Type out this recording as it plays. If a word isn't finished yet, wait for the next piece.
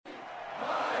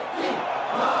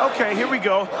Okay, here we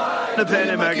go. The Ben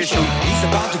and Mikey Show. He's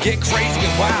about to get crazy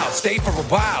and wild. Stay for a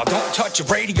while. Don't touch your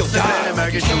radio dial. Ben and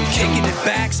Mikey Show. Kicking it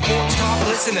back, sports talk.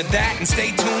 Listen to that and stay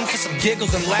tuned for some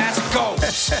giggles and laughs. Go.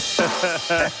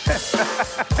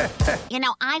 You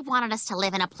know, I wanted us to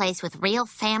live in a place with real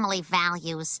family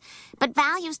values. But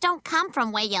values don't come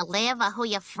from where you live or who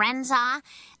your friends are.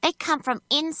 They come from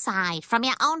inside, from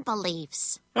your own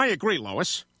beliefs. I agree,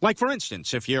 Lois. Like, for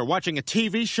instance, if you're watching a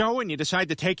TV show and you decide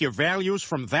to take your values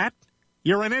from that,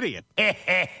 you're an idiot.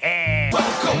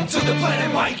 Welcome to the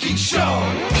Planet Mikey Show.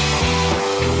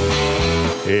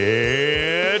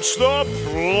 It's the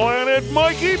Planet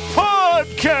Mikey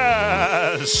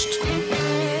Podcast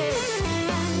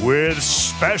with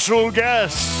special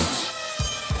guests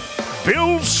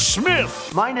Bill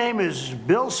Smith. My name is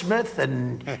Bill Smith,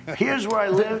 and here's where I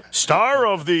live. Star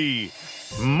of the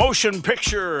motion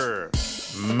picture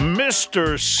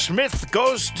Mr. Smith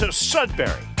Goes to Sudbury.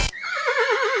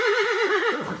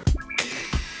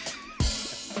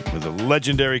 With a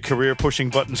legendary career pushing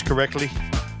buttons correctly.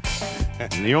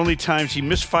 And the only times he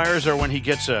misfires are when he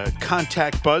gets a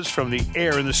contact buzz from the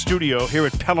air in the studio here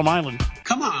at Pelham Island.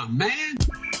 Come on, man.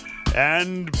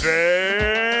 And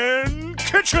Ben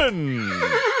Kitchen,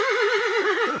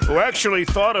 who actually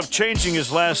thought of changing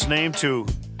his last name to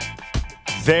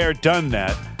There Done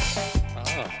That.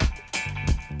 Oh.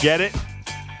 Get it?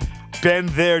 Been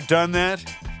there, done that?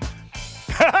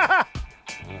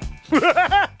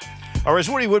 Or as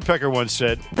Woody Woodpecker once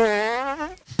said,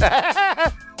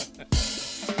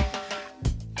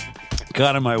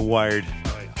 God, am I wired.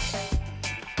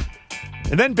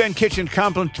 And then Ben Kitchen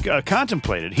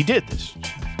contemplated, he did this,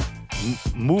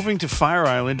 moving to Fire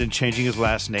Island and changing his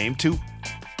last name to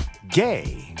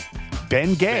Gay.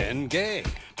 Ben Gay. Ben Gay.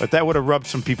 But that would have rubbed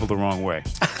some people the wrong way.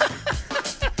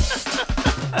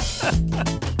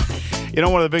 You know,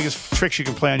 one of the biggest tricks you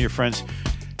can play on your friends,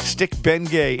 stick Ben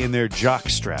Gay in their jock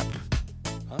strap.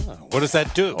 Oh, what does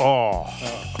that do? Oh.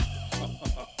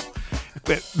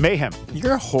 Mayhem.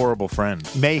 You're a horrible friend.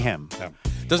 Mayhem. Yeah.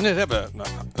 Doesn't it have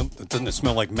doesn't it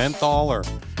smell like menthol or?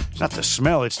 It's not the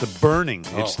smell, it's the burning.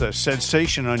 Oh. It's the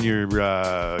sensation on your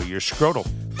scrotal.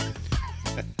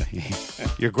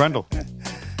 Your grundle.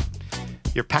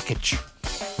 Your package.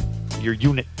 Your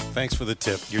unit. Thanks for the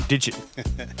tip. Your digit.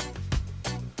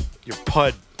 Your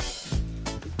pud.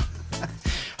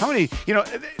 How many, you know,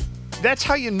 that's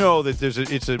how you know that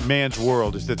it's a man's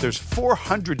world, is that there's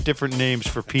 400 different names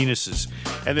for penises,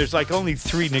 and there's like only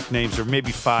 3 nicknames or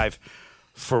maybe 5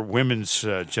 for women's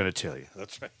genitalia.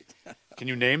 That's right. Can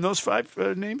you name those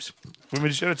 5 names?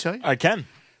 Women's genitalia? I can.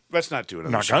 Let's not do it.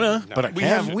 I'm not gonna, but I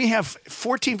can. We have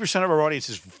 14% of our audience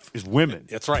is women.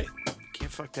 That's right.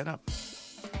 Can't fuck that up.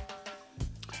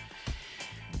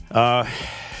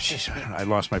 Jeez, I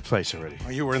lost my place already. Oh,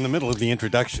 you were in the middle of the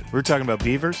introduction. We're talking about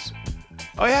beavers?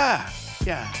 Oh, yeah.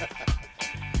 Yeah.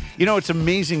 You know, it's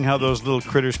amazing how those little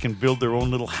critters can build their own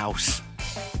little house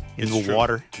in the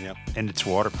water. Yep. And it's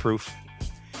waterproof.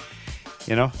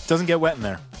 You know? Doesn't get wet in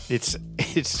there.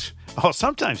 Oh,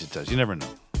 sometimes it does. You never know.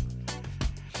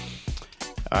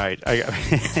 All right.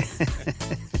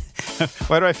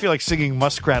 Why do I feel like singing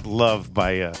Muskrat Love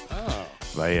by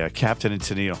Captain and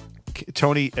Tennille?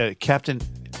 Captain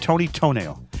Tony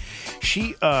Toenail.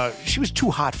 She was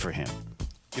too hot for him.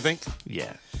 You think?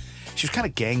 Yeah. She was kind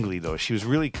of gangly, though. She was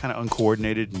really kind of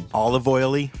uncoordinated. And, olive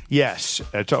oily? Yes.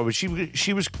 But she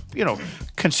was, you know,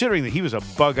 considering that he was a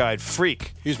bug-eyed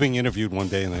freak. He was being interviewed one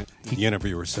day, and the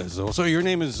interviewer says, "Oh, so your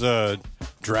name is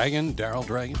Dragon? Daryl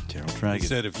Dragon?" Daryl Dragon. He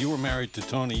said, "If you were married to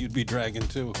Tony, you'd be Dragon,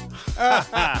 too."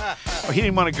 Well, he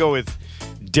didn't want to go with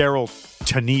Daryl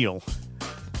Tennille.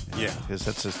 Yeah. Because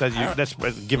that's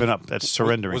giving up. That's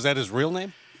surrendering. Was that his real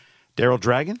name? Daryl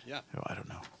Dragon? Yeah. Oh, I don't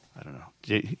know.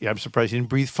 I'm surprised he didn't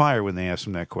breathe fire when they asked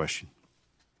him that question.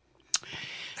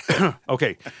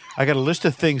 Okay. I got a list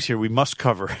of things here we must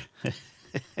cover.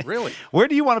 Really? Where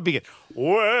do you want to begin?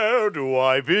 Where do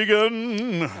I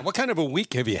begin? What kind of a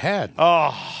week have you had?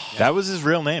 Oh. That was his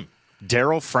real name.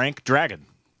 Daryl Frank Dragon.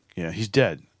 Yeah, he's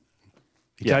dead.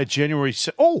 He died January.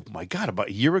 Oh, my God, about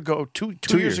a year ago, two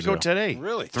years ago today.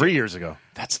 Really? 3 years ago.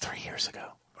 That's 3 years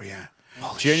ago. Oh, yeah.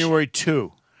 January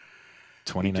 2.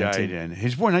 2019. He died in. He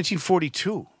was born in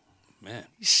 1942. Man.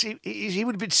 He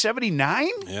would have been 79?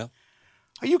 Yeah.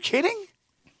 Are you kidding?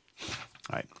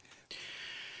 All right.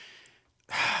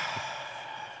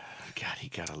 God, he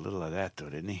got a little of that, though,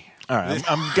 didn't he? All right.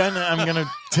 I'm gonna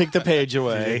take the page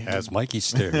away. As Mikey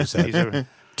stares at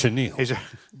Tennille.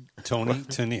 Tony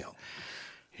Tennille.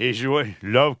 His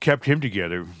love kept him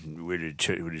together with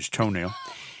his toenail.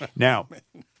 Now,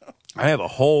 I have a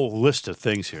whole list of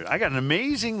things here. I got an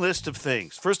amazing list of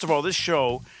things. First of all, this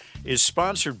show is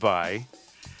sponsored by,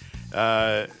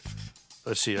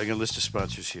 let's see, I got a list of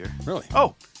sponsors here. Really?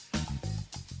 Oh,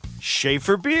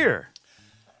 Schaefer Beer.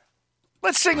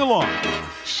 Let's sing along.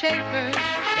 Schaefer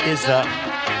Is the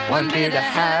one beer to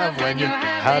have when you're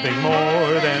having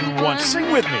more than one.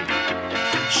 Sing with me.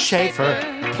 Schaefer,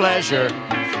 pleasure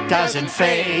doesn't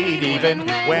fade even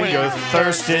when your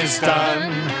thirst is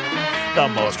done. The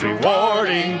most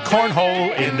rewarding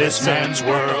cornhole in this man's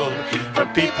world for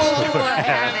people who are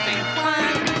having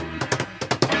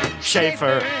fun.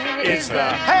 Schaefer is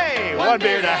the one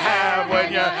beer to have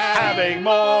when you're having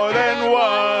more than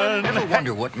one. Ever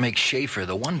wonder what makes Schaefer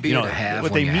the one beer to have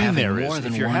what when they you're mean having there more is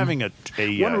than if you're one? having a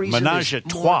One reason menage is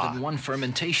a more trois, than one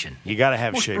fermentation. you got to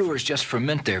have Most Schaefer. brewers just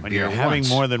ferment their When beer you're having once,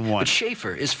 more than one. But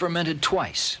Schaefer is fermented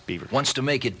twice. Beaver. Once to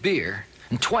make it beer,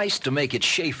 and twice to make it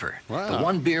Schaefer. Wow. The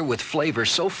one beer with flavor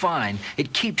so fine,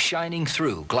 it keeps shining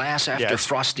through, glass after Yes.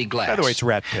 frosty glass. By the way, it's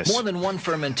rat piss. More than one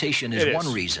fermentation It is is.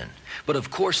 one reason. But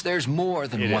of course, there's more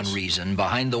than It one is. reason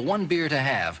behind the one beer to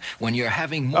have when you're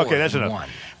having more Okay, that's than enough. one.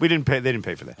 We didn't pay. They didn't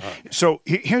pay for that. So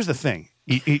here's the thing: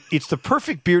 it's the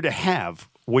perfect beer to have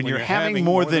when you're having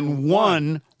more than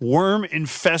one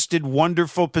worm-infested,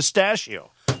 wonderful pistachio.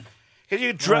 'Cause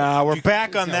you We're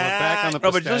back on that. We're back on the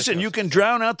Oh, but listen, you can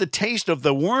drown out the taste of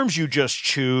the worms you just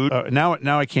chewed. Now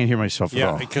I can't hear myself at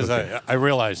all. Yeah, because I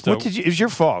realized What did you? It's your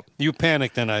fault. you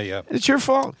panicked and It's your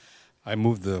fault. I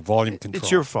moved the volume control.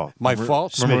 It's your fault. My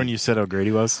fault. Remember when you said how great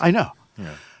he was? I know.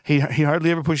 He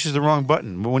hardly ever pushes the wrong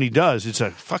button, but when he does, it's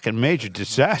a fucking major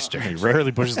disaster. He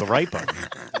rarely pushes the right button.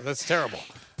 That's terrible.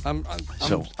 I'm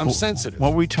So, sensitive.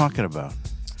 What were we talking about?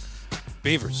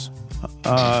 Beavers.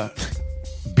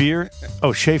 Beer?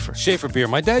 Oh, Schaefer. Schaefer beer.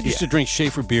 My dad used to drink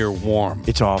Schaefer beer warm.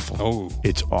 It's awful. Oh.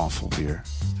 It's awful beer.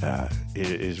 It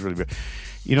is really bad.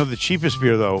 You know, the cheapest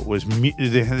beer, though, was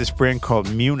they had this brand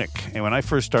called Munich. And when I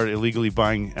first started illegally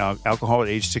buying alcohol at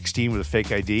age 16 with a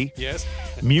fake ID, Yes.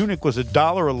 Munich was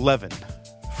 $1.11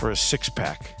 for a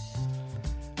six-pack.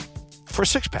 For a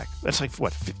six-pack. That's like,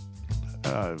 what,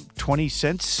 20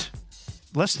 cents?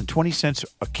 Less than 20 cents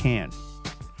a can.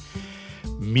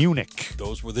 Munich.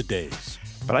 Those were the days.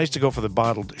 But I used to go for the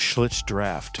bottled Schlitz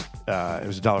Draft. It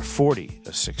was $1.40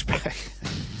 a six-pack.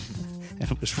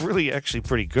 And it was really actually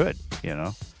pretty good, you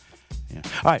know? Yeah.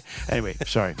 All right. Anyway,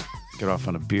 sorry. Get off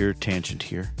on a beer tangent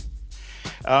here.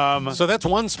 So that's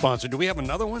one sponsor. Do we have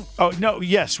another one? Oh, no,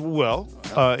 yes. Well,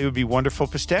 it would be Wonderful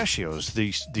Pistachios,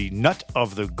 the nut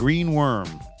of the green worm.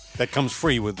 That comes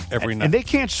free with every nut. And they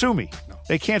can't sue me.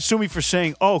 They can't sue me for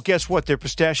saying, oh, guess what? Their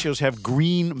pistachios have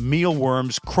green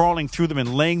mealworms crawling through them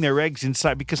and laying their eggs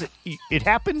inside because it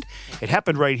happened. It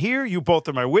happened right here. You both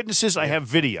are my witnesses. I have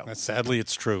video. Sadly,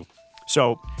 it's true.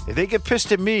 So if they get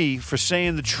pissed at me for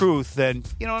saying the truth, then,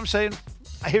 you know what I'm saying?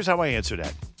 Here's how I answer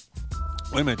that.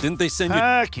 Wait a minute. Didn't they send you?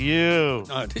 Fuck you.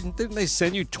 Didn't they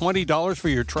send you $20 for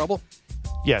your trouble?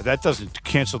 Yeah, that doesn't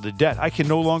cancel the debt. I can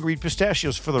no longer eat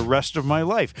pistachios for the rest of my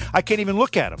life. I can't even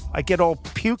look at them. I get all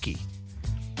pukey,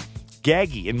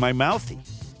 gaggy in my mouthy.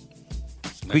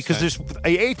 Because I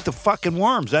ate the fucking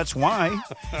worms. That's why.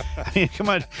 I mean, come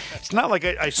on. It's not like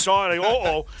I saw it.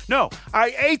 No,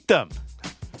 I ate them.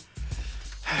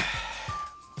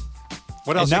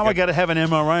 What else? And now I got to have an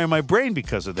MRI on my brain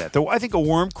because of that. Though I think a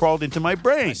worm crawled into my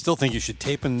brain. I still think you should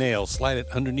tape a nail, slide it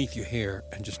underneath your hair,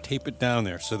 and just tape it down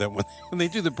there so that when they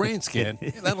do the brain scan,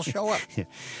 that'll show up. Yeah.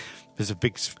 There's a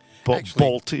big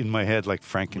bolt in my head like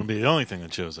Franken. It'll be the only thing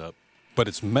that shows up. But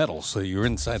it's metal, so you're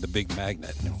inside the big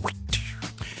magnet.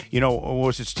 You know,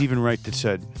 was it Stephen Wright that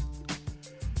said,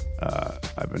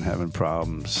 I've been having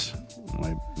problems.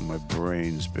 My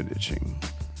brain's been itching.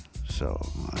 So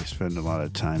I spend a lot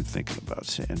of time thinking about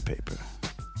sandpaper.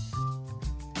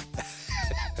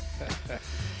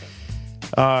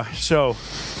 I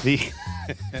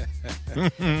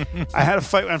had a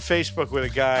fight on Facebook with a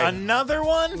guy. Another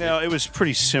one? No, it was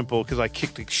pretty simple because I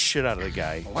kicked the shit out of the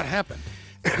guy. What happened?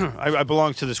 I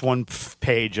belong to this one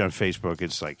page on Facebook.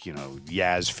 It's like,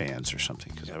 Yaz fans or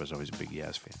something because I was always a big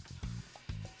Yaz fan.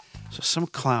 So some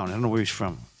clown, I don't know where he's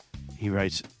from, he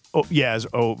writes, Yaz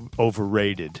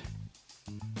overrated.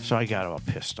 So I got all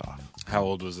pissed off. How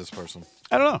old was this person?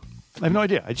 I don't know. I have no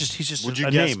idea. He's just Would you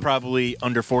a guess name. probably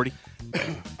under 40?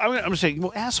 I'm going to say,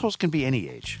 well, assholes can be any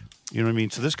age. You know what I mean?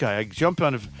 So this guy, I jump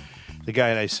on the guy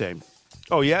and I say,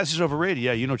 oh, Yaz is overrated.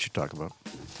 Yeah, you know what you're talking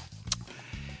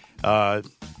about.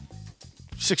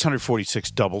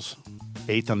 646 doubles,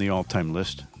 8th on the all-time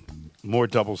list. More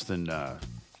doubles than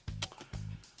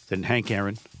Hank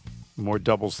Aaron. More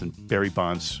doubles than Barry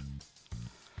Bonds.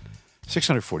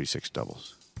 646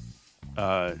 doubles.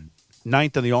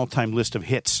 ninth on the all-time list of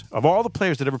hits of all the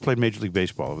players that ever played Major League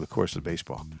Baseball over the course of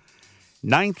baseball.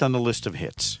 Ninth on the list of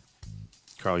hits,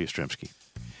 Carl Yastrzemski.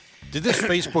 Did this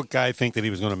Facebook guy think that he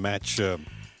was going to match? Well,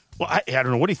 I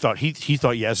don't know what he thought. He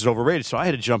thought Yaz is overrated, so I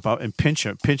had to jump out and pinch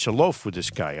a loaf with this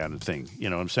guy on the thing. You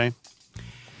know what I'm saying?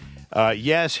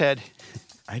 Yaz had...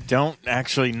 I don't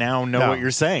actually now know what you're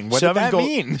saying. What did that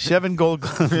mean? 7 gold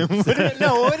gloves.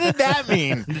 What did that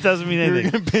mean? It doesn't mean anything.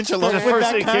 You're going to pinch a loaf The with first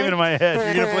that thing guy? came into my head.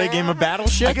 You're going to play a game of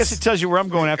Battleship? I guess it tells you where I'm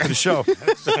going after the show.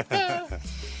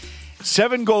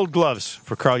 7 gold gloves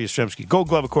for Carl Yastrzemski. Gold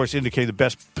glove, of course, indicating the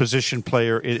best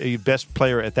best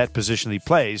player at that position he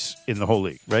plays in the whole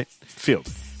league, right? Field.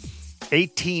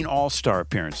 18 All-Star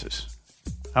appearances.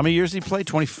 How many years did he play?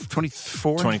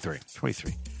 24? 23.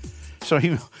 23. So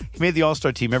he made the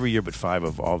All-Star team every year but 5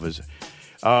 of all of his.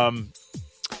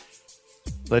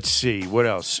 Let's see. What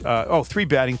else? 3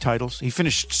 batting titles. He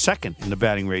finished second in the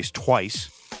batting race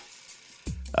twice.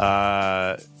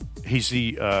 He's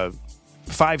the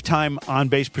 5-time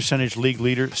on-base percentage league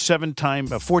leader,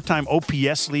 4-time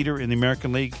OPS leader in the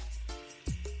American League.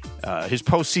 His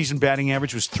postseason batting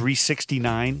average was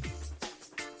 .369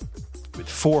 with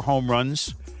 4 home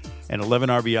runs and 11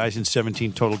 RBIs in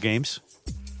 17 total games.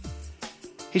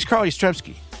 He's Carl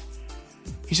Yastrzemski.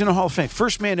 He's in the Hall of Fame.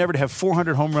 First man ever to have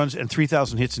 400 home runs and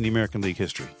 3,000 hits in the American League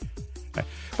history. Right.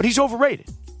 But he's overrated.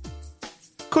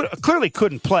 Clearly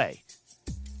couldn't play.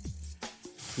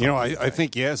 You know, I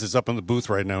think Yaz is up in the booth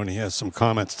right now, and he has some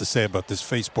comments to say about this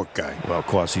Facebook guy. Well, of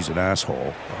course, he's an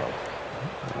asshole.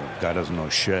 Guy doesn't know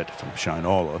shit from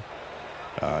Shinola.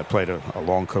 I played a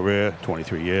long career,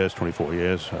 23 years, 24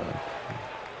 years.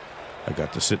 I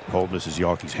got to sit and hold Mrs.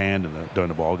 Yawkey's hand during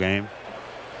the ball game.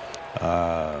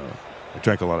 I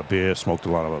drank a lot of beer, smoked a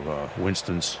lot of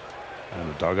Winston's in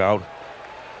the dugout.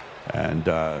 And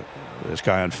this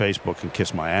guy on Facebook can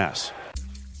kiss my ass.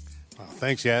 Oh,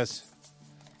 thanks, Yaz.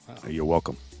 You're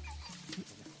welcome.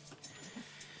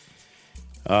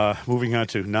 Moving on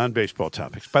to non-baseball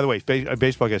topics. By the way,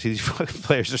 baseball guys, these fucking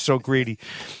players are so greedy.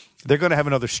 They're going to have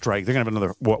another strike. They're going to have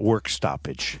another work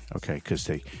stoppage, okay? Because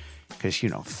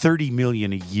 $30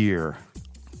 million a year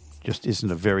just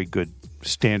isn't a very good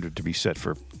standard to be set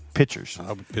for pitchers.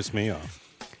 That would piss me off.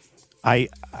 I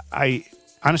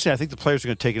honestly, I think the players are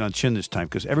going to take it on chin this time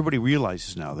because everybody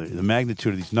realizes now the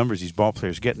magnitude of these numbers these ball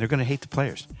players get, and they're going to hate the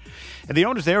players. And the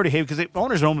owners, they already hate because the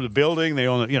owners own the building. They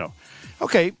own it,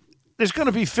 Okay, there's going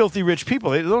to be filthy rich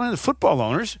people. They don't have the football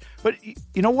owners, but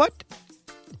you know what?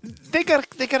 They got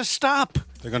to stop.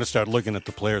 They're going to start looking at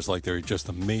the players like they're just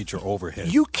a major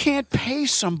overhead. You can't pay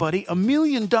somebody $1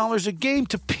 million a game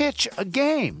to pitch a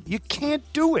game. You can't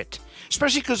do it,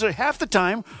 especially because half the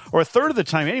time or a third of the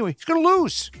time anyway, he's going to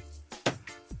lose.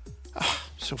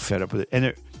 So fed up with it.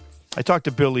 And I talked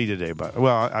to Bill Lee today about it.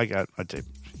 Well, I'd say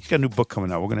he's got a new book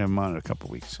coming out. We're going to have him on in a couple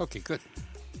of weeks. Okay, good.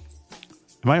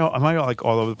 Am I like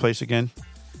all over the place again?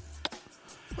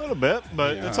 A little bit,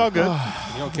 but it's all good.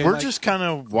 You okay, We're Mike? just kind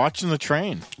of watching the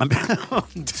train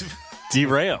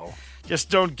derail. Just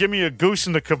don't give me a goose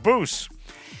in the caboose.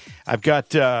 I've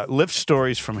got lift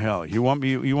stories from hell. You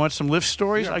want some lift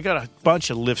stories? Yeah. I got a bunch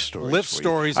of lift stories. Lift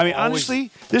stories. I mean,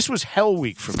 honestly, this was hell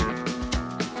week for me.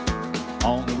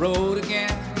 On the road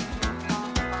again.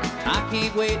 I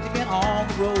can't wait to get on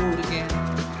the road again.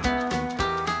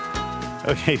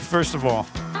 Okay, first of all,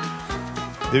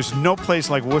 there's no place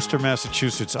like Worcester,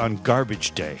 Massachusetts on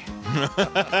garbage day.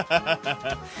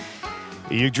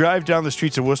 You drive down the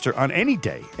streets of Worcester on any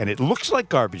day, and it looks like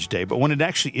garbage day, but when it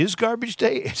actually is garbage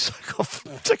day, it's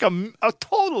like a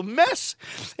total mess.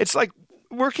 It's like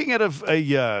working at a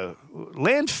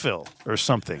landfill or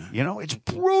something. It's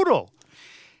brutal.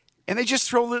 And they just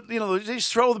throw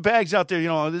the bags out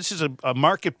there. This is a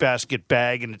market basket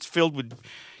bag, and it's filled with,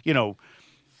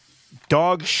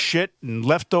 dog shit and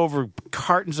leftover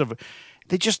cartons of.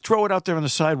 They just throw it out there on the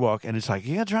sidewalk, and it's like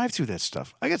you got to drive through that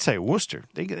stuff. I got to tell you, Worcester,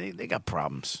 they got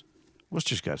problems.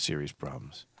 Worcester's got serious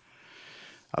problems.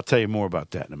 I'll tell you more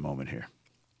about that in a moment here.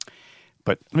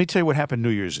 But let me tell you what happened New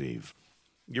Year's Eve.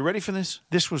 You ready for this?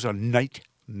 This was a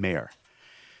nightmare.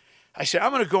 I said,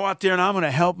 I'm going to go out there and I'm going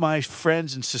to help my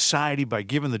friends in society by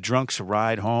giving the drunks a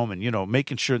ride home and,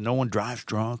 making sure no one drives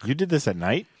drunk. You did this at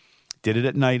night? Did it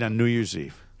at night on New Year's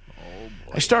Eve. Oh,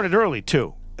 boy. I started early,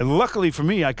 too. And luckily for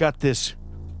me, I got this.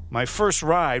 My first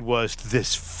ride was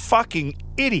this fucking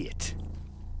idiot.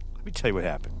 Let me tell you what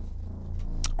happened.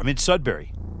 I'm in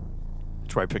Sudbury.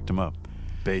 That's where I picked him up.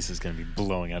 Bass is going to be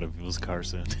blowing out of people's car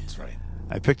soon. That's right.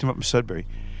 I picked him up in Sudbury.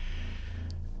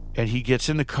 And he gets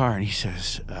in the car and he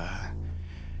says,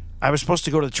 I was supposed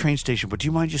to go to the train station, but do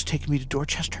you mind just taking me to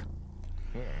Dorchester?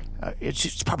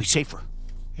 It's probably safer,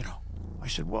 I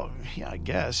said, well, yeah, I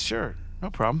guess, sure. No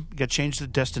problem. You got to change the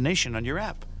destination on your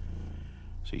app.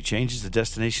 So he changes the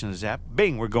destination on his app.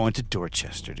 Bing, we're going to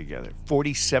Dorchester together.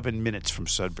 47 minutes from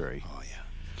Sudbury. Oh,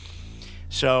 yeah.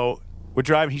 So we're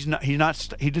driving.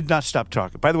 He did not stop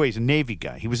talking. By the way, he's a Navy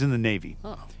guy. He was in the Navy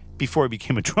before he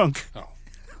became a drunk. Oh.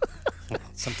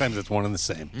 Sometimes it's one and the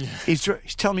same. He's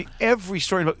telling me every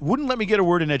story. Wouldn't let me get a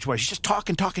word in edgewise. He's just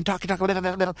talking,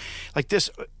 like this.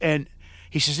 And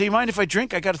he says, do you mind if I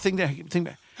drink? I got a thing there.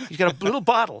 He's got a little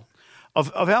bottle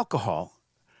of alcohol.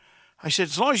 I said,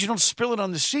 as long as you don't spill it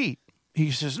on the seat.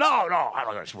 He says, no, I'm not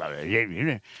going to spill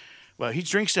it. Well, he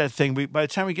drinks that thing. By the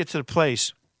time we get to the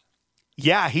place,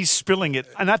 yeah, he's spilling it.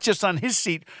 And not just on his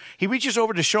seat. He reaches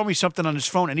over to show me something on his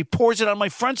phone, and he pours it on my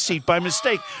front seat by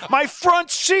mistake. My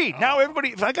front seat! Now everybody,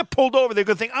 if I got pulled over, they're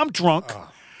going to think I'm drunk,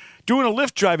 doing a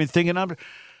Lyft driving thing.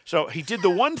 So he did the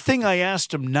one thing I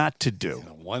asked him not to do.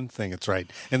 One thing, that's right.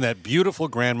 In that beautiful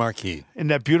Grand Marquis.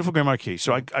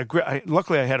 So I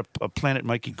luckily I had a Planet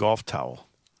Mikey golf towel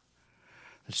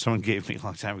that someone gave me a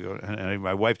long time ago, and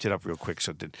I wiped it up real quick.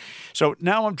 So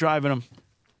now I'm driving him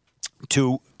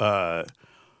to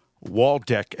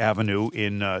Waldeck Avenue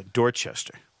in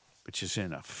Dorchester, which is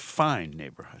in a fine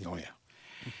neighborhood. Oh,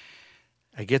 yeah.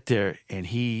 I get there, and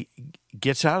he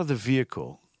gets out of the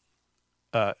vehicle.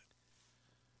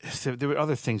 There were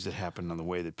other things that happened on the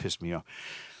way that pissed me off.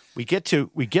 We get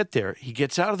there. He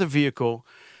gets out of the vehicle,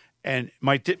 and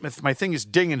my thing is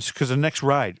dinging because the next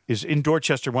ride is in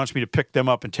Dorchester. Wants me to pick them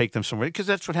up and take them somewhere because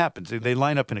that's what happens. They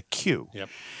line up in a queue. Yep.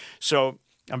 So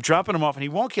I'm dropping him off, and he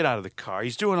won't get out of the car.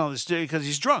 He's doing all this because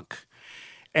he's drunk.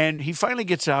 And he finally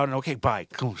gets out, and okay, bye.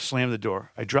 Slam the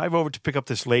door. I drive over to pick up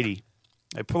this lady.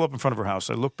 I pull up in front of her house.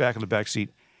 I look back in the back seat.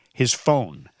 His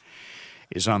phone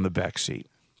is on the back seat.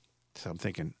 So I'm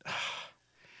thinking,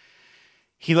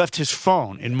 he left his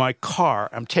phone in my car.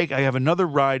 I have another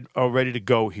ride all ready to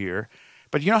go here.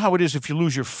 But you know how it is if you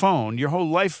lose your phone, your whole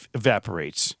life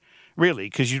evaporates. Really,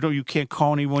 because you can't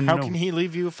call anyone. How can he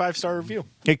leave you a 5-star review?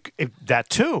 That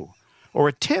too. Or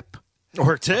a tip.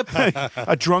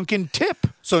 A drunken tip.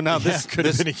 So now this could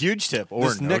have been a huge tip. Or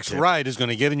this next ride is going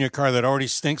to get in your car that already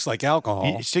stinks like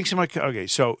alcohol. It stinks in my car. Okay,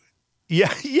 so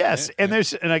yeah, yes, and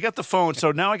I got the phone.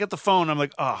 So now I got the phone. I'm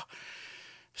like, ah. Oh.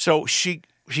 So she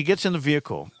gets in the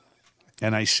vehicle,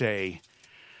 and I say,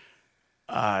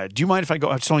 do you mind if I go?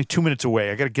 It's only 2 minutes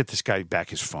away. I got to get this guy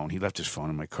back his phone. He left his phone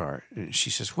in my car. And she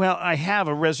says, well, I have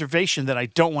a reservation that I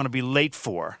don't want to be late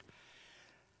for.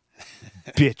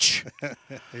 Bitch.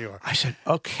 You are. I said,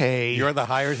 okay. You're the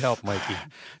hired help, Mikey.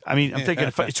 I mean, I'm thinking,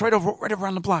 it's right over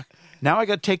around the block. Now I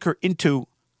got to take her into,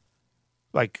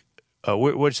 like,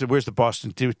 where's the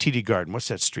Boston TD Garden? What's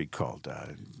that street called?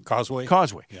 Causeway?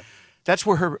 Causeway. Yep. That's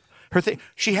where her thing.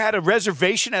 She had a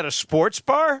reservation at a sports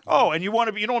bar. Oh, and you don't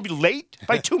want to be late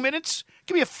by 2 minutes?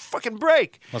 Give me a fucking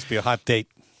break. Must be a hot date.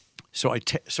 So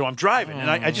I'm driving, and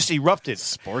I just erupted.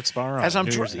 Sports bar on as I'm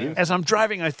New Year's Eve? As I'm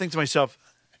driving, I think to myself,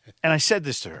 and I said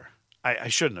this to her. I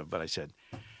shouldn't have, but I said,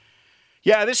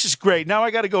 yeah, this is great. Now I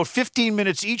got to go 15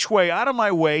 minutes each way out of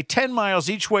my way, 10 miles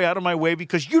each way out of my way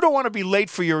because you don't want to be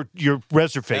late for your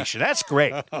reservation. That's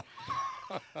great.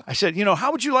 I said,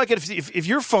 how would you like it if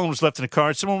your phone was left in the car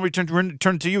and someone returned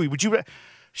it to you? Would you?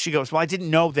 She goes, well, I didn't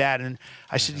know that. And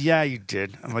I said, yeah, you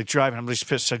did. I'm like driving. I'm just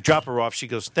pissed. So I drop her off. She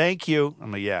goes, thank you.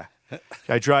 I'm like, yeah.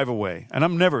 I drive away. And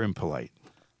I'm never impolite.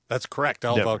 That's correct.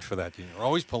 I'll vouch for that. You're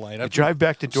always polite. I drive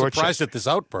back to Dorchester. Surprised at this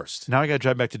outburst. Now I got to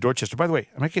drive back to Dorchester. By the way,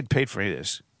 I'm not getting paid for any of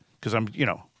this because I'm,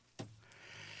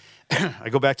 I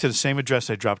go back to the same address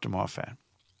I dropped him off at.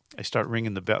 I start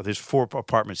ringing the bell. There's 4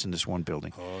 apartments in this one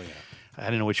building. Oh, yeah. I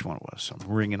didn't know which one it was, so I'm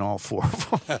ringing all 4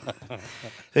 of them.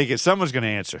 Thinking someone's going to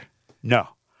answer. No.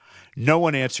 No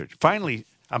one answered. Finally,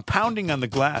 I'm pounding on the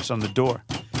glass on the door.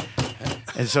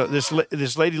 And so this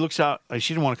lady looks out.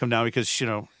 She didn't want to come down because, she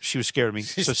was scared of me.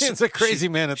 She sends a crazy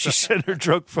man at She sent her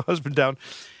drunk husband down.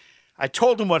 I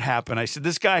told him what happened. I said,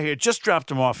 this guy here just dropped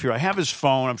him off here. I have his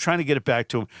phone. I'm trying to get it back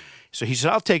to him. So he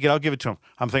said, I'll take it. I'll give it to him.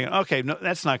 I'm thinking, okay, no,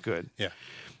 that's not good. Yeah.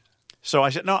 So I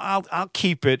said, no, I'll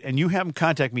keep it, and you have him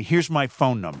contact me. Here's my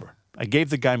phone number. I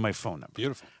gave the guy my phone number.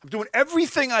 Beautiful. I'm doing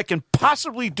everything I can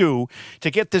possibly do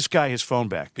to get this guy his phone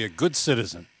back. Be a good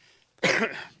citizen.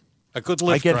 A good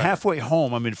Lyft I get driver. halfway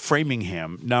home. I'm in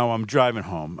Framingham. Now I'm driving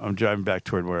home. I'm driving back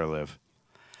toward where I live.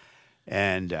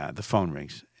 And the phone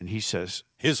rings, and he says...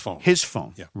 His phone. His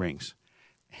phone rings.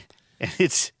 And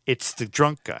it's the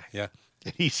drunk guy. Yeah.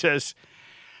 And he says,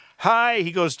 hi.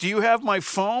 He goes, do you have my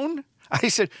phone? I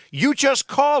said, you just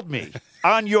called me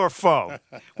on your phone.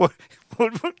 What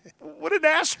an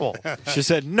asshole. She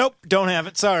said, nope, don't have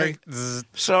it. Sorry.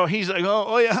 So he's like,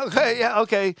 oh yeah,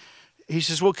 okay. he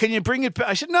says, well, can you bring it back?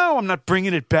 I said, no, I'm not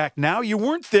bringing it back now. You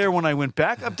weren't there when I went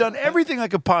back. I've done everything I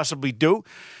could possibly do.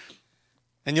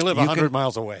 And you live 100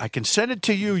 miles away. I can send it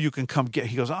to you. You can come get it.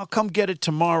 He goes, I'll come get it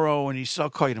tomorrow. And he says, I'll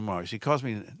call you tomorrow. So he calls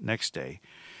me the next day.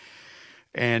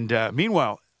 And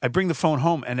meanwhile, I bring the phone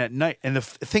home, and at night, and the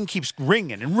thing keeps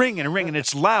ringing and ringing and ringing.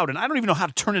 It's loud, and I don't even know how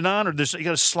to turn it on. Or you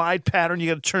got a slide pattern. You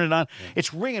got to turn it on. Yeah.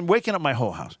 It's ringing, waking up my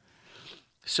whole house.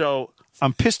 So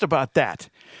I'm pissed about that.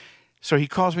 So he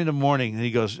calls me in the morning, and he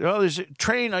goes, oh, there's a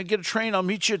train. I get a train. I'll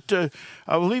meet you at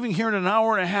I'm leaving here in an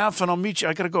hour and a half, and I'll meet you.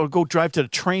 I got to go drive to the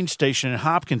train station in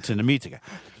Hopkinton to meet the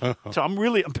guy. So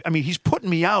he's putting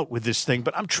me out with this thing,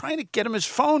 but I'm trying to get him his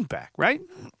phone back, right?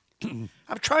 I'm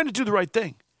trying to do the right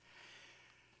thing.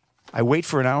 I wait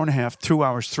for an hour and a half, 2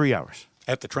 hours, 3 hours.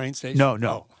 At the train station? No.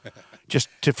 Oh. Just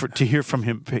to hear from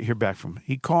him, hear back from him.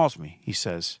 He calls me. He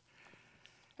says,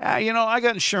 I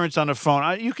got insurance on the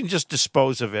phone. You can just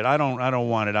dispose of it. I don't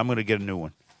want it. I'm going to get a new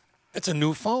one. It's a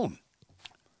new phone.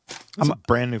 It's a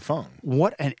brand new phone.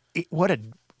 What a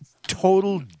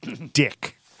total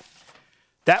dick.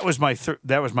 That was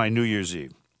my New Year's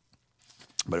Eve.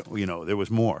 But there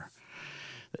was more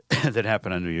that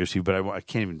happened on New Year's Eve. But I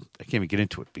can't even get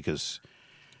into it because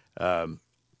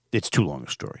it's too long a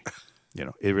story.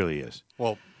 It really is.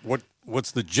 Well,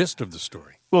 what's the gist of the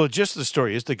story? Well, the gist of the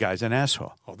story is the guy's an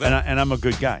asshole, and I'm a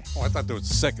good guy. Oh, I thought there was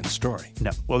a second story.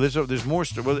 No, well, there's more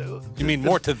story. Well, you mean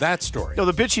more to that story? No,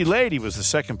 the bitchy lady was the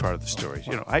second part of the story.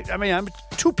 I'm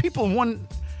two people in one.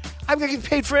 I'm gonna get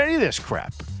paid for any of this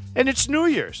crap, and it's New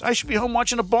Year's. I should be home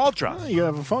watching a ball drop. Well, you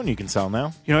have a phone you can sell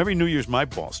now. Every New Year's my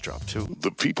balls drop too.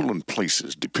 The people and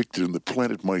places depicted in the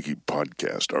Planet Mikey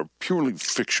podcast are purely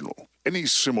fictional. Any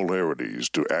similarities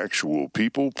to actual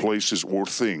people, places, or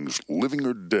things, living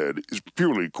or dead, is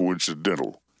purely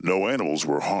coincidental. No animals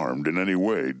were harmed in any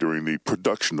way during the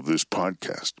production of this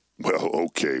podcast. Well,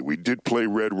 okay, we did play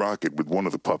Red Rocket with one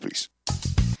of the puppies.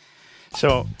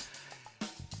 So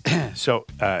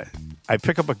I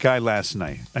pick up a guy last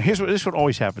night. Now, this is what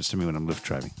always happens to me when I'm Lyft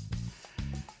driving.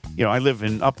 I live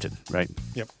in Upton, right?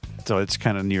 Yep. So it's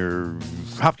kind of near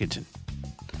Hopkinton.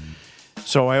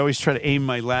 So I always try to aim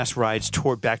my last rides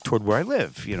back toward where I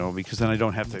live, because then I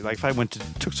don't have to. Like if I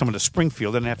took someone to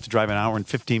Springfield, then I have to drive an hour and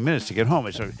 15 minutes to get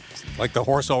home. So, like the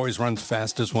horse always runs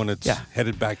fastest when it's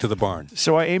headed back to the barn.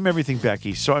 So I aim everything back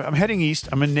east. So I'm heading east.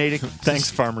 I'm in Natick. Thanks,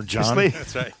 Farmer John.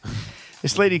 That's right.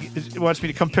 This lady wants me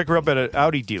to come pick her up at an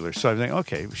Audi dealer. So I'm thinking,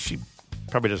 okay, she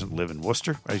probably doesn't live in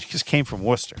Worcester. I just came from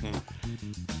Worcester.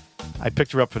 I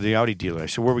picked her up for the Audi dealer. I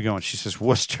said, where are we going? She says,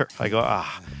 Worcester. I go,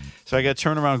 So I got to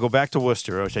turn around and go back to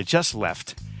Worcester, which I just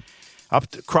left,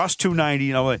 across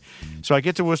 290. So I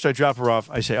get to Worcester, I drop her off.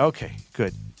 I say, okay,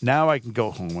 good. Now I can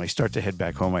go home. I start to head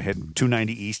back home. I head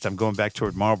 290 east. I'm going back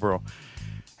toward Marlboro.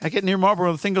 I get near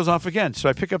Marlboro, the thing goes off again. So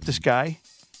I pick up this guy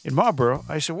in Marlboro.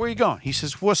 I said, where are you going? He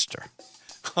says, Worcester.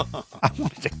 I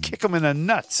wanted to kick him in the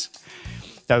nuts.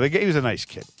 Now, he was a nice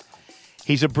kid.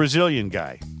 He's a Brazilian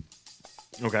guy.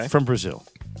 Okay. From Brazil,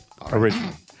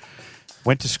 originally.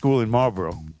 Went to school in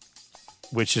Marlboro.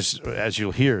 Which is, as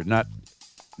you'll hear,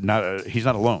 he's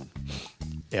not alone.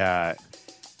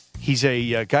 He's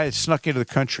a guy that snuck into the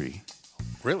country.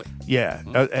 Really?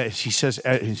 Yeah. He says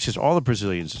all the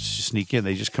Brazilians just sneak in.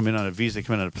 They just come in on a visa. They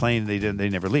come in on a plane. They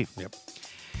never leave. Yep.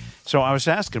 So I was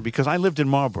asking because I lived in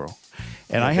Marlboro,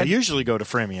 and I usually go to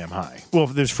Framingham High. Well,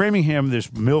 there's Framingham.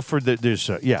 There's Milford. There's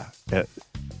a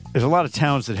lot of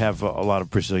towns that have a lot of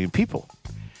Brazilian people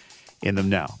in them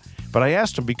now. But I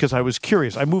asked him because I was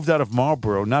curious. I moved out of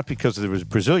Marlboro not because there was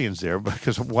Brazilians there,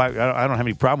 because I don't have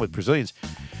any problem with Brazilians,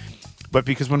 but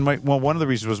because one of the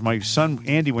reasons was my son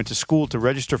Andy went to school to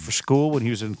register for school when he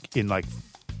was in like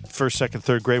first, second,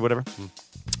 third grade, whatever,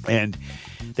 and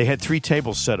they had 3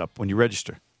 tables set up when you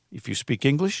register. If you speak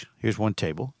English, here's one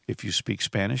table. If you speak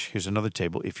Spanish, here's another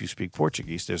table. If you speak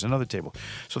Portuguese, there's another table.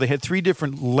 So they had 3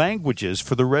 different languages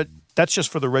for that's just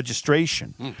for the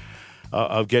registration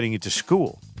of getting into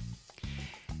school.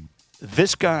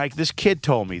 This kid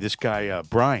told me,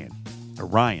 Brian, or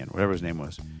Ryan, whatever his name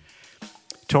was,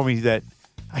 told me that,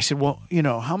 I said, well,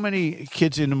 how many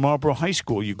kids in Marlboro High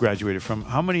School you graduated from,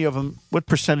 how many of them, what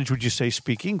percentage would you say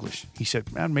speak English? He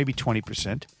said, maybe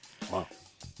 20%. Wow.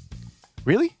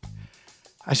 Really?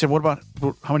 I said, what about,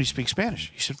 how many speak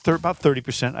Spanish? He said, about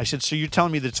 30%. I said, so you're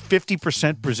telling me that it's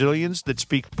 50% Brazilians that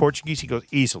speak Portuguese? He goes,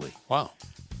 easily. Wow.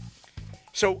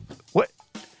 So what?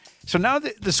 So now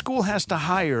the school has to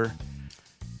hire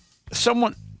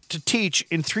someone to teach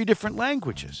in 3 different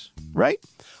languages, right?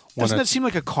 Doesn't that seem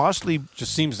like a costly?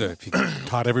 Just seems that if you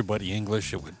taught everybody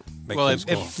English, it would make things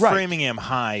go. Framingham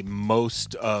High,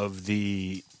 most of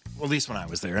at least when I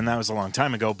was there, and that was a long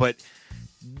time ago, but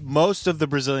most of the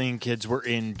Brazilian kids were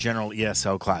in general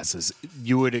ESL classes.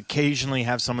 You would occasionally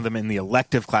have some of them in the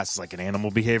elective classes, like an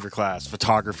animal behavior class,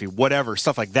 photography, whatever,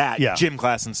 stuff like that, gym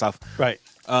class and stuff. Right.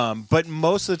 But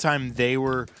most of the time, they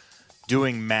were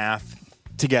doing math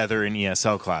together in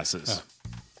ESL classes.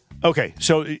 Okay,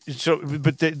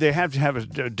 but they have to have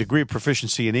a degree of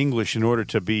proficiency in English in order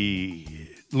to be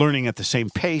learning at the same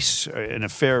pace in a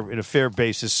fair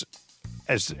basis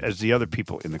as the other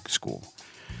people in the school.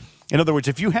 In other words,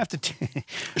 if you have to,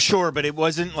 sure, but it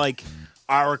wasn't like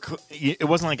our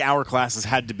classes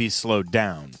had to be slowed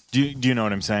down. Do you know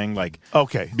what I'm saying? Like,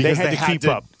 okay, because they had to keep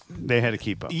up. They had to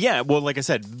keep up. Yeah, well, like I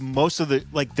said, most of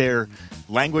their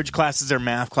language classes, their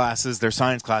math classes, their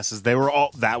science classes, they were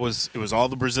all it was all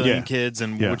the Brazilian kids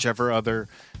and whichever other,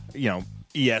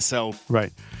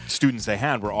 ESL students they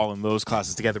had were all in those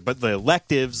classes together. But the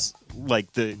electives,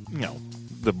 like the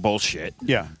bullshit,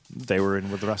 they were in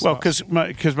with the rest of us. Well,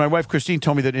 because my wife Christine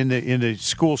told me that in the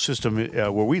school system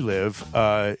where we live,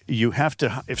 you have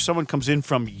to, if someone comes in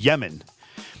from Yemen,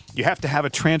 you have to have a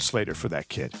translator for that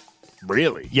kid.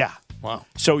 Really? Yeah. Wow.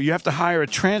 So you have to hire a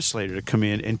translator to come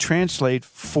in and translate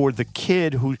for the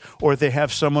kid or they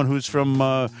have someone who's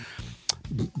from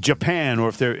Japan, or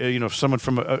if they're someone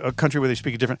from a country where they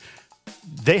speak a different.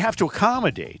 They have to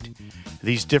accommodate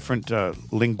these different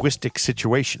linguistic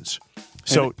situations.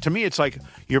 So to me, it's like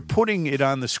you're putting it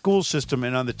on the school system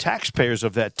and on the taxpayers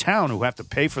of that town who have to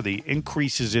pay for the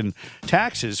increases in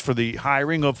taxes for the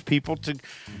hiring of people to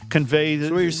convey.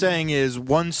 So what you're saying is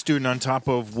one student on top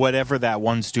of whatever that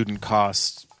one student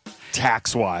costs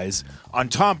tax-wise. On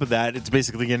top of that, it's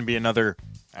basically going to be another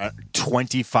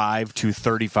 $25,000 to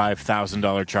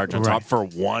 $35,000 charge on top for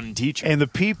one teacher. And the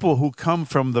people who come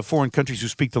from the foreign countries who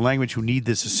speak the language who need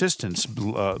this assistance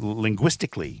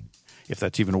linguistically, if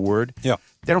that's even a word, they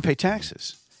don't pay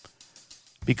taxes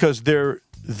because they're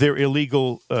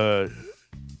illegal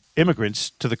immigrants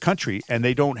to the country and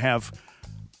they don't have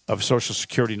a social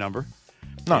security number.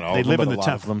 Not all they of live them, in but the a lot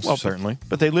town. of them, certainly.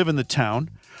 But they live in the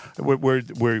town where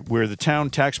the town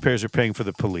taxpayers are paying for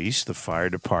the police, the fire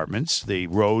departments, the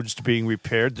roads being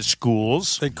repaired, the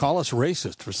schools. They'd call us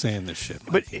racist for saying this shit.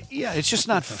 But it's just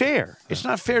not fair. It's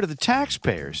not fair to the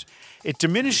taxpayers. It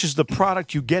diminishes the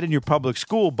product you get in your public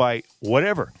school by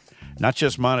whatever, not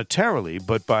just monetarily,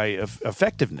 but by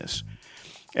effectiveness.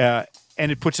 And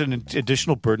it puts an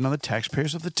additional burden on the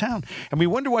taxpayers of the town. And we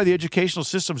wonder why the educational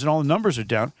systems and all the numbers are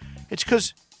down. It's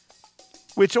because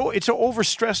it's an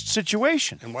overstressed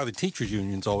situation. And why the teachers'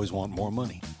 unions always want more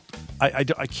money. I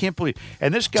can't believe.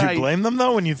 And this guy. Do you blame them,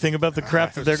 though, when you think about the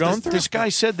crap that they're going through? This guy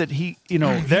said that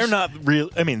they're not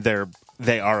real. I mean,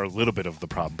 they are a little bit of the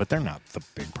problem, but they're not the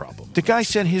big problem. The guy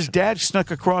said his dad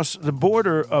snuck across the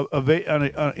border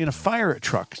in a fire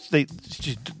truck. They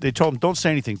told him, don't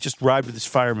say anything, just ride with this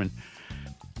fireman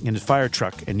in his fire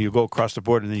truck, and you go across the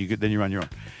border, and then you're on your own.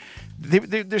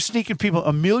 They're sneaking people.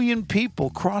 1 million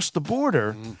people crossed the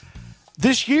border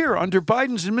this year under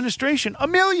Biden's administration.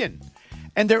 1 million.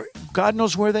 And they're God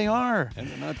knows where they are. And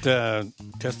they're not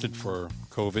tested for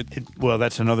COVID. Well,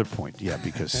 that's another point. Yeah,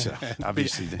 because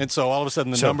obviously. And so all of a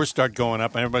sudden the numbers start going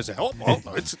up, and everybody's saying, "Oh,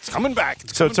 it's coming back."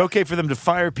 It's okay for them to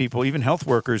fire people, even health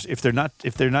workers, if they're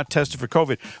not tested for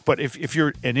COVID. But if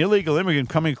you're an illegal immigrant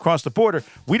coming across the border,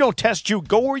 we don't test you.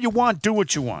 Go where you want. Do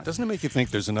what you want. Doesn't it make you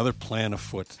think there's another plan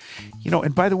afoot?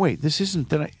 And by the way, this isn't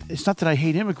that it's not that I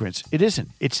hate immigrants. It isn't.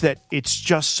 It's that it's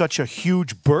just such a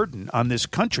huge burden on this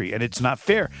country, and it's not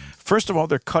fair. First of all,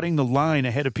 they're cutting the line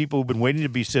ahead of people who've been waiting to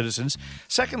be citizens.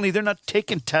 Secondly, they're not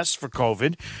taking tests for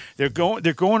COVID. They're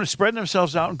going to spread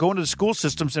themselves out and going to the school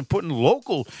systems and putting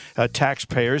local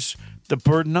taxpayers the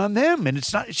burden on them, and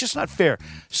it's just not fair.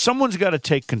 Someone's got to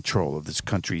take control of this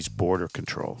country's border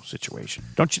control situation,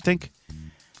 don't you think?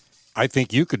 I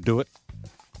think you could do it.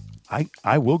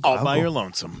 I will. All by your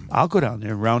lonesome. I'll go down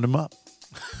there and round them up.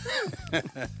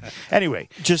 Anyway,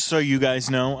 just so you guys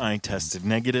know, I tested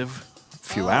negative a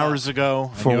few hours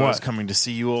ago. For I knew what? I was coming to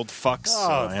see you old fucks. So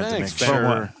I had thanks, to make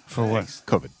sure. For what?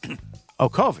 COVID. Oh,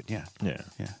 COVID. Yeah.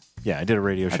 Yeah, I did a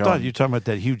radio show. I thought you were talking about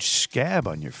that huge scab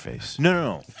on your face.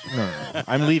 No.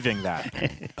 I'm leaving that.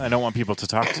 I don't want people to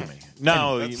talk to me.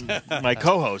 No, my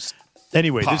co-host.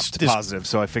 Anyway, this this positive,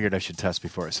 so I figured I should test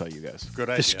before I saw you guys. Good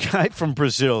idea. This guy from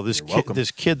Brazil, this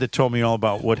kid that told me all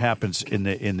about what happens in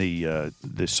the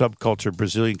subculture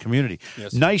Brazilian community.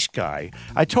 Yes. Nice guy.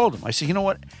 I told him, I said, you know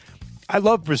what? I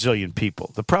love Brazilian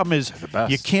people. The problem is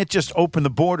you can't just open the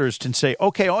borders and say,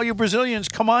 okay, all you Brazilians,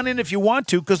 come on in if you want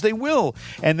to, because they will.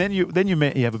 And then you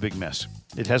have a big mess.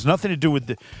 It has nothing to do with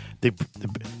the in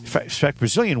fact,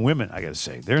 Brazilian women, I got to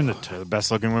say, they're the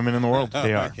best-looking women in the world.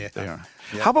 They are. Yeah. They are.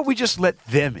 Yeah. How about we just let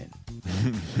them in?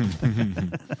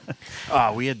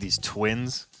 We had these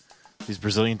twins, these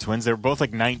Brazilian twins. They were both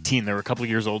like 19. They were a couple of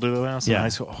years older than us in high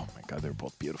school. Oh, my God, they were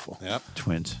both beautiful. Yep.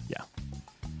 Twins. Yeah.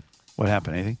 What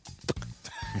happened? Anything?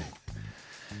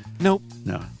 Nope.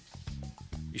 No.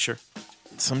 You sure?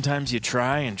 Sometimes you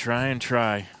try and try and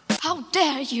try. How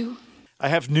dare you? I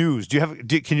have news.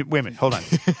 Can you wait a minute? Hold on.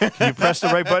 Can you press the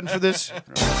right button for this?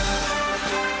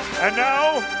 And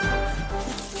now,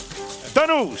 the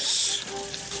news.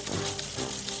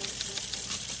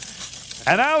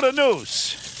 And now the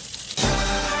news.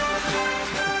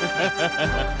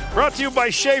 Brought to you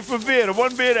by Schaefer Beer. The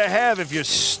one beer to have if you're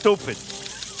stupid.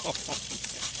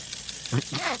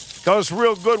 Goes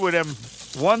real good with them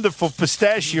wonderful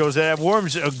pistachios that have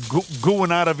worms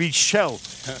gooing out of each shell.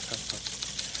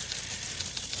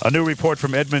 A new report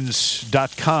from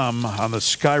Edmunds.com on the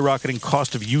skyrocketing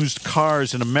cost of used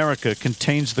cars in America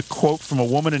contains the quote from a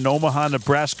woman in Omaha,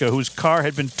 Nebraska, whose car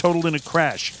had been totaled in a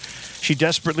crash. She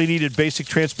desperately needed basic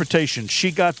transportation.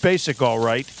 She got basic, all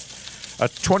right. A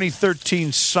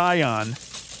 2013 Scion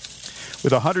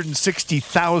with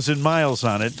 160,000 miles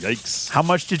on it. Yikes. How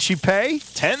much did she pay?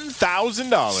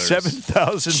 $10,000.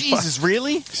 $7,000. Jesus,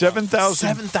 really?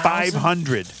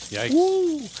 $7,500. Yikes.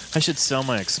 Woo. I should sell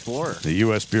my Explorer. The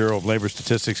U.S. Bureau of Labor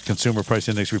Statistics Consumer Price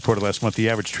Index reported last month the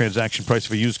average transaction price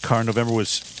of a used car in November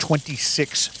was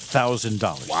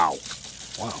 $26,000. Wow.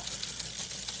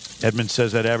 Edmunds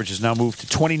says that average has now moved to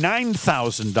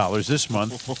 $29,000 this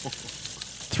month.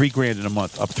 $3,000 in a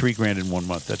month, up $3,000 in 1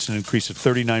 month. That's an increase of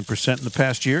 39% in the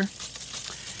past year.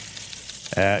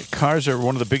 Cars are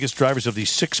one of the biggest drivers of the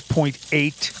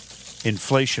 6.8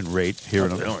 inflation rate here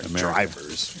in America.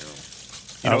 Drivers.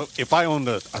 You know, if I owned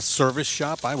a service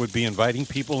shop, I would be inviting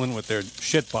people in with their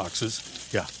shit boxes.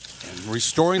 Yeah. And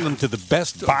restoring them to the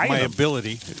best of my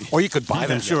ability. Or you could buy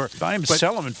them, sure. Buy them,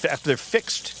 sell them, after they're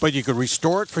fixed. But you could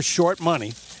restore it for short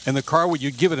money, and the car,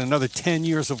 you'd give it another 10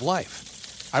 years of life.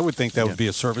 I would think that would be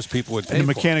a service people would pay And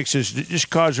the for. mechanic says, this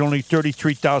car's only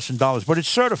 $33,000, but it's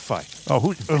certified. Oh,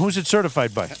 who's it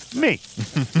certified by? Me.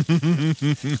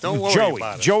 Don't worry Joey.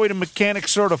 about it. Joey the mechanic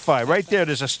certified. Right there,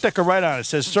 there's a sticker right on it. It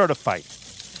says certified.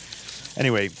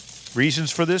 Anyway,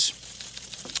 reasons for this?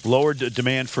 Lowered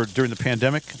demand during the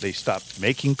pandemic. They stopped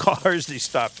making cars. They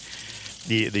stopped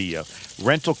the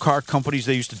rental car companies.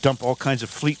 They used to dump all kinds of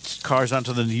fleet cars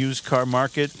onto the used car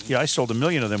market. Yeah, I sold 1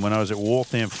 million of them when I was at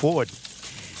Waltham Ford.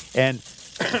 And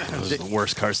those are the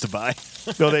worst cars to buy.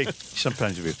 No, they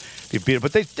sometimes you beat it,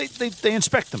 but they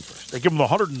inspect them first. They give them the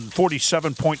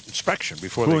 147-point inspection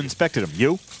before Who inspected them?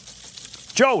 You?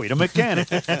 Joey, the mechanic.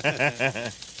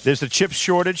 There's the chip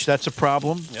shortage. That's a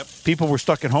problem. Yep. People were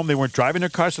stuck at home. They weren't driving their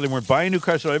cars, so they weren't buying new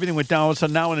cars, so everything went down. All of a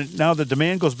sudden, now the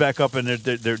demand goes back up, and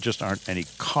there just aren't any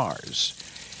cars.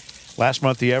 Last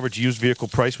month, the average used vehicle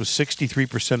price was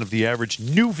 63% of the average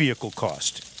new vehicle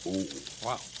cost. Ooh,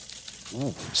 wow.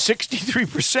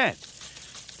 63%.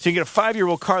 So you get a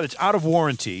 5-year-old car that's out of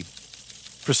warranty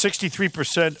for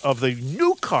 63% of the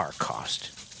new car cost.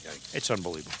 It's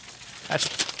unbelievable. That's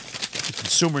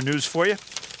consumer news for you.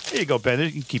 There you go, Ben.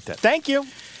 You can keep that. Thank you.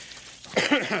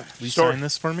 Will you sign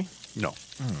this for me? No.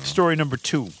 Story number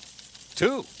 2.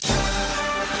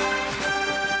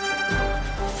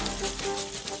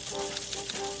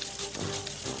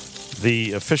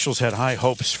 The officials had high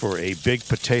hopes for a big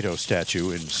potato statue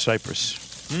in Cyprus.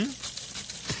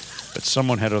 But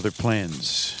someone had other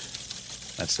plans.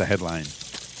 That's the headline.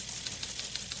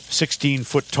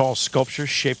 16-foot-tall sculpture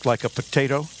shaped like a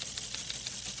potato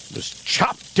was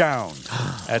chopped down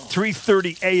at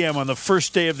 3:30 a.m. on the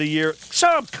first day of the year.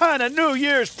 Some kind of New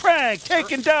Year's prank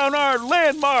taking down our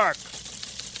landmark.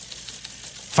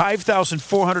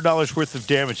 $5,400 worth of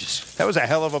damages. That was a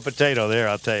hell of a potato there,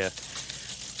 I'll tell you.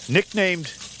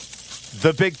 Nicknamed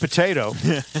the Big Potato,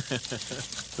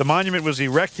 the monument was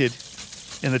erected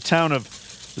in the town of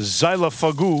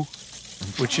Xylophagou,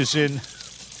 which is in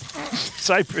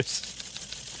Cyprus.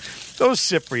 Those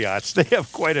Cypriots, they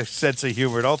have quite a sense of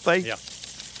humor, don't they? Yeah.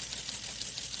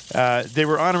 They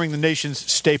were honoring the nation's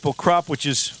staple crop, which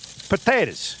is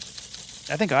potatoes.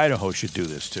 I think Idaho should do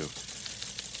this, too.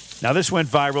 Now, this went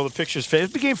viral. The pictures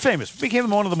became famous. It became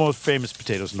one of the most famous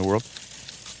potatoes in the world.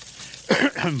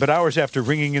 But hours after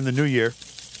ringing in the new year,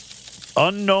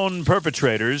 unknown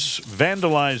perpetrators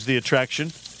vandalized the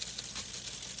attraction.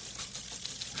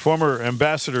 Former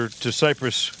ambassador to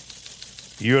Cyprus,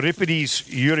 Euripides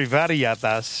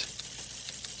Eurivariatas,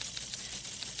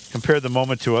 Compared the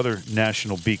moment to other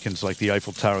national beacons like the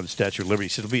Eiffel Tower and the Statue of Liberty. He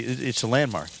said it's a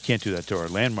landmark. You can't do that to our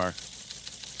landmark.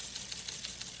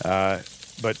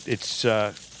 But it's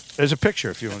there's a picture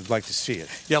if you would like to see it.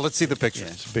 Yeah, let's see the picture.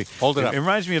 Yeah, it's big. Hold it up. It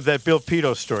reminds me of that Bill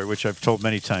Pito story, which I've told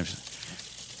many times.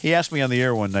 He asked me on the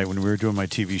air one night when we were doing my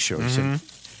TV show. He said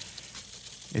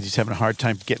he's having a hard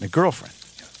time getting a girlfriend.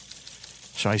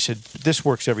 So I said, this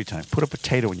works every time. Put a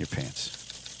potato in your pants.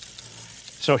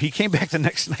 So he came back the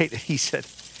next night and he said,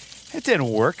 it didn't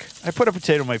work. I put a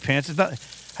potato in my pants. It's not.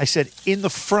 I said, in the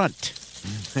front.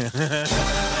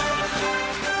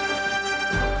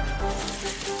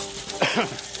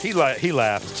 He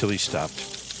laughed until he stopped.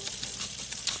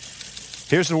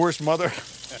 Here's the worst mother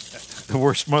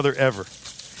ever.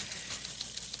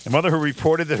 A mother who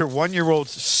reported that her 1-year-old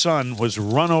son was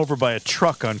run over by a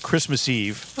truck on Christmas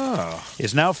Eve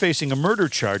is now facing a murder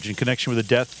charge in connection with the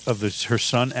death of her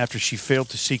son after she failed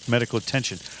to seek medical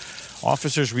attention.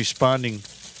 Officers responding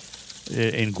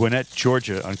in Gwinnett,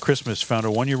 Georgia, on Christmas found a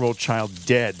 1-year-old child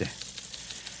dead.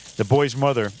 The boy's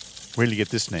mother, where did you get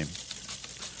this name?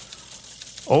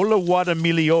 Olawada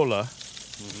Miliola,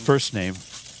 first name.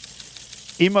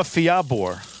 Ima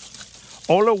Fiabor.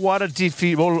 Olawada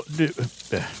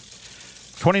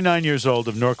 29 years old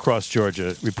of Norcross,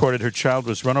 Georgia, reported her child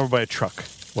was run over by a truck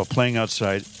while playing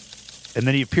outside, and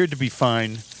then he appeared to be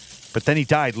fine, but then he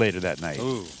died later that night.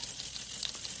 Ooh.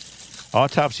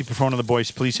 Autopsy performed on the boy.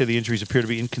 Police say the injuries appear to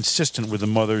be inconsistent with the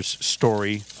mother's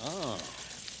story. Oh.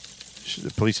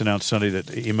 The police announced Sunday that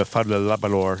Ima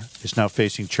Fadla is now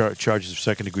facing charges of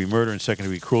second-degree murder and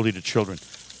second-degree cruelty to children.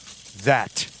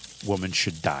 That woman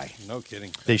should die. No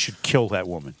kidding. They should kill that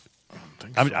woman.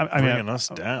 I'm bringing us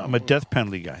down. I'm a death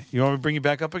penalty guy. You want me to bring you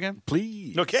back up again?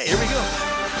 Please. Okay, here we go.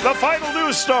 The final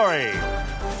news story.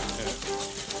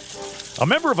 A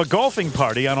member of a golfing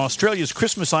party on Australia's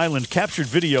Christmas Island captured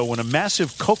video when a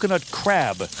massive coconut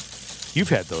crab, you've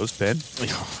had those, Ben,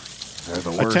 they're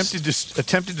the worst.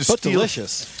 attempted to but steal.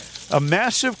 Delicious. A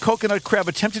massive coconut crab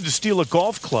attempted to steal a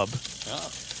golf club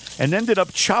and ended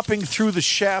up chopping through the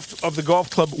shaft of the golf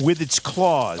club with its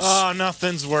claws. Oh,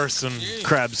 nothing's worse than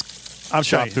crabs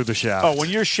chop through the shaft. Oh, when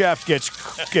your shaft gets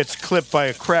clipped by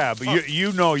a crab,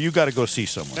 you know you got to go see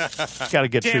someone. Got to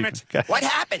get treatment. What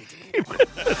happened?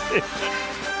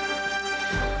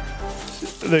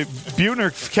 The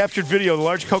Buhner captured video of the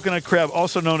large coconut crab,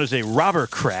 also known as a robber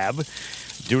crab,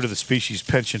 due to the species'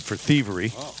 penchant for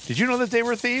thievery. Oh. Did you know that they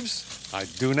were thieves? I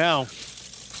do now.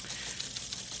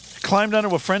 Climbed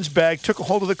onto a friend's bag, took a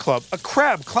hold of the club. A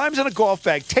crab climbs on a golf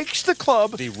bag, takes the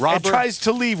club, and tries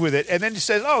to leave with it, and then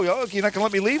says, oh, you're not going to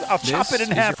let me leave? I'll chop it in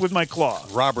half with my claw.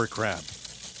 Robber crab.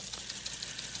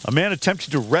 A man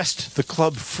attempted to wrest the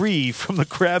club free from the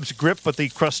crab's grip, but the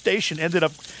crustacean ended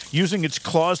up using its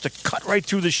claws to cut right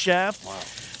through the shaft. Wow.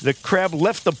 The crab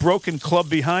left the broken club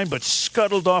behind, but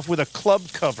scuttled off with a club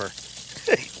cover.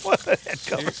 What a head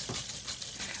cover.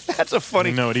 That's a funny...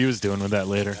 You know what he was doing with that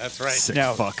later. That's right. Sick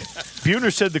now, fuck.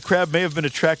 Buhner said the crab may have been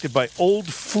attracted by old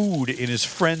food in his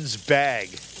friend's bag.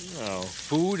 Oh,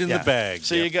 food in the bag.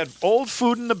 So you got old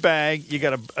food in the bag, you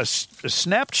got a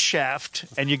snapped shaft,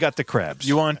 and you got the crabs.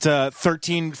 You want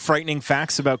 13 frightening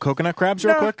facts about coconut crabs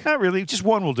real quick? Not really. Just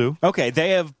one will do. Okay,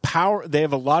 they have power. They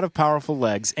have a lot of powerful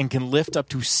legs and can lift up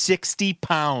to 60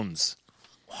 pounds.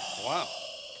 Wow.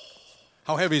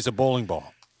 How heavy is a bowling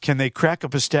ball? Can they crack a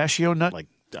pistachio nut? Like,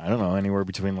 I don't know, anywhere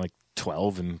between like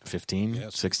 12 and 15,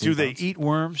 16 Do they pounds. eat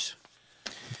worms?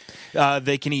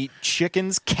 They can eat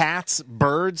chickens, cats,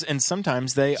 birds, and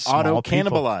sometimes they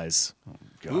auto-cannibalize.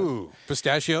 Oh, ooh,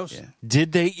 pistachios? Yeah.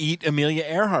 Did they eat Amelia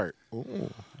Earhart? Ooh,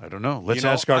 I don't know. Let's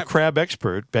ask our crab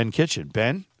expert, Ben Kitchen.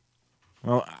 Ben?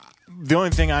 Well, the only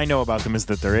thing I know about them is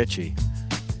that they're itchy.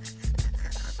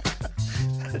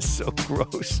 That's so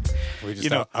gross. We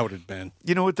just outed Ben.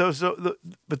 You know what those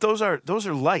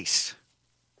are lice.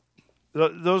 The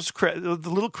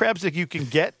little crabs that you can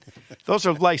get, those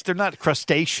are lice. They're not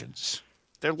crustaceans.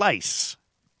 They're lice.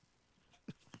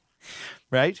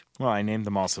 Right? Well, I named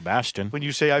them all Sebastian. When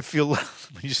you say I feel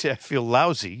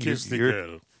lousy,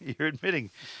 you're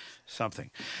admitting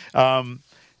something.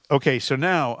 Okay, so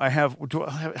now I have.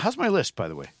 How's my list, by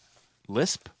the way?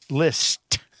 List.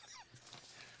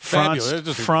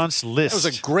 France List. That was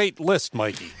a great list,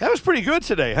 Mikey. That was pretty good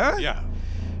today, huh? Yeah.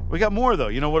 We got more, though.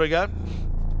 You know what I got?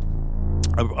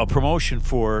 A promotion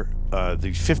for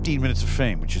the 15 Minutes of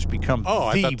Fame, which has become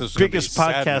the biggest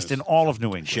podcast in all of New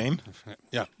England. Shame?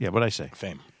 Yeah. Yeah, what'd I say?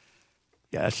 Fame.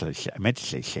 Yeah, that's what I said. I meant to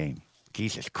say shame.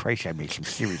 Jesus Christ, I made some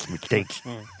serious mistakes.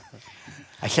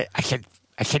 I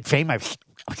said fame. I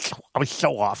was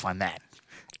so off on that.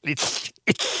 It's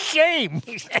shame.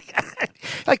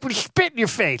 Like when you spit in your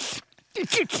face.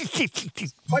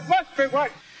 What must be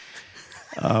what?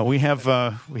 We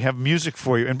have music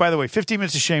for you. And by the way, 15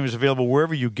 Minutes of Shame is available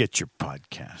wherever you get your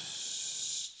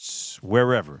podcasts.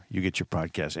 Wherever you get your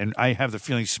podcasts. And I have the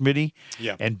feeling Smitty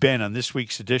and Ben on this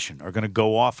week's edition are going to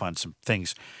go off on some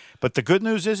things. But the good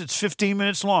news is it's 15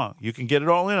 minutes long. You can get it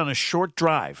all in on a short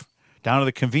drive down to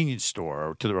the convenience store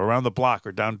or around the block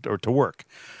or down or to work.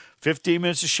 15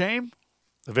 Minutes of Shame,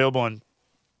 available on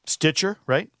Stitcher,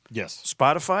 right? Yes.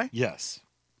 Spotify? Yes.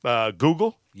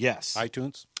 Google? Yes.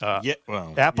 iTunes?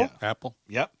 Apple? Yeah. Apple?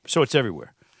 Yep. So it's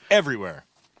everywhere. Everywhere.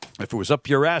 If it was up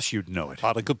your ass, you'd know it.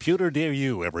 On a computer near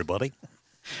you, everybody.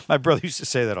 My brother used to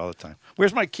say that all the time.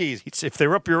 Where's my keys? He'd say, if they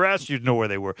were up your ass, you'd know where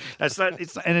they were. That's not.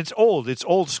 And it's old. It's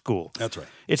old school. That's right.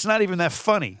 It's not even that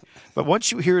funny. But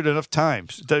once you hear it enough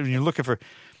times, then you're looking for,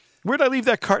 where'd I leave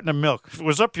that carton of milk? If it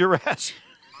was up your ass.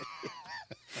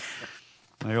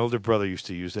 My older brother used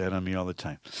to use that on me all the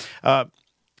time.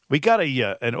 We got an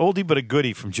oldie but a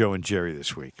goodie from Joe and Jerry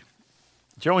this week.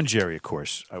 Joe and Jerry, of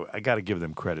course, I got to give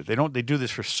them credit. They do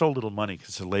this for so little money because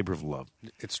it's a labor of love.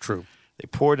 It's true. They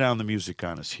pour down the music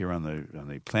on us here on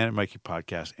the Planet Mikey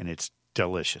podcast, and it's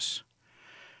delicious.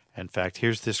 In fact,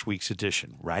 here's this week's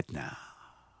edition right now.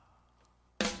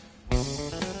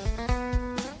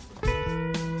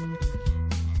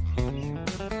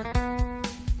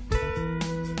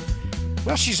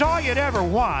 Well, she's all you'd ever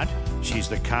want. She's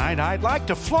the kind I'd like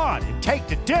to flaunt and take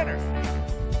to dinner.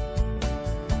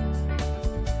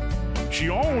 She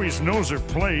always knows her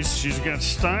place. She's got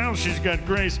style. She's got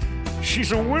grace.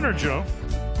 She's a winner, Joe.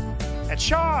 At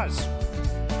Shaw's,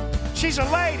 she's a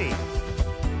lady.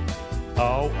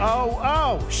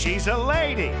 Oh, she's a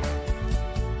lady.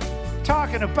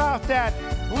 Talking about that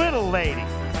little lady.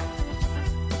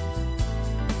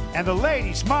 And the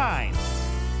lady's mine.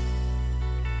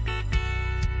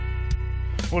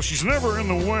 Well, she's never in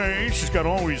the way. She's got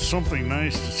always something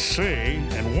nice to say.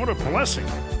 And what a blessing.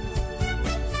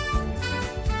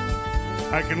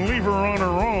 I can leave her on her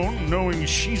own, knowing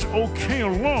she's okay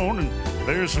alone, and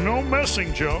there's no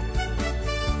messing, Joe.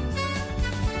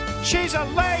 She's a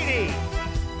lady.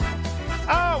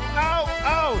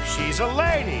 Oh, she's a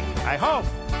lady. I hope.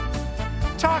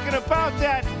 Talking about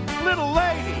that little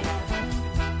lady.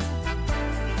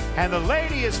 And the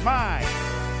lady is mine.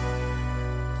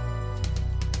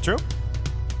 True?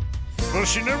 Well,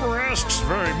 she never asks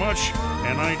very much,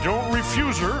 and I don't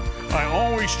refuse her. I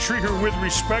always treat her with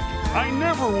respect. I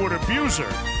never would abuse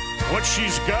her. What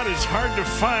she's got is hard to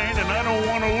find, and I don't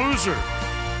want to lose her.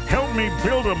 Help me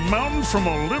build a mountain from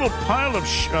a little pile of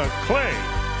clay.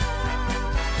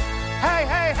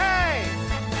 Hey!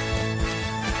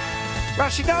 Well,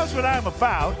 she knows what I'm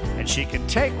about, and she can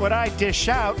take what I dish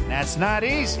out, and that's not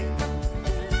easy.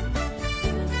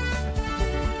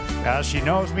 Well, she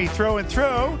knows me through and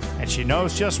through, and she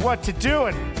knows just what to do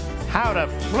and how to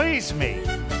please me.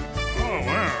 Oh,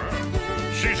 well,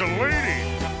 she's a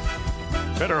lady.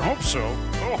 Better hope so.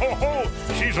 Oh,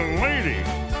 she's a lady.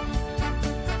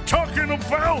 Talking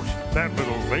about that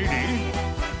little lady.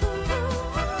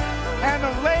 And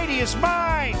the lady is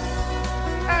mine.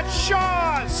 At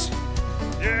Shaw's.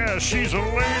 Yeah, she's a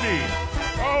lady.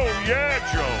 Oh, yeah,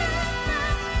 Joe.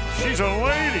 She's a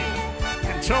lady. You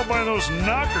can tell by those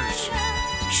knockers.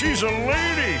 She's a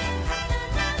lady.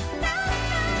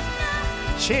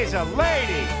 She's a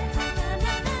lady.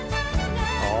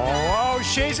 Oh,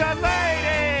 she's a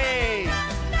lady.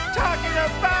 Talking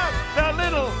about the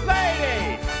little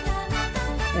lady.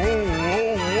 Oh,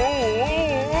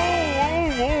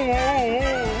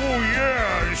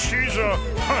 yeah. She's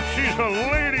a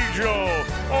lady, Joe.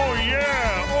 Oh,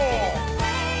 yeah. Oh.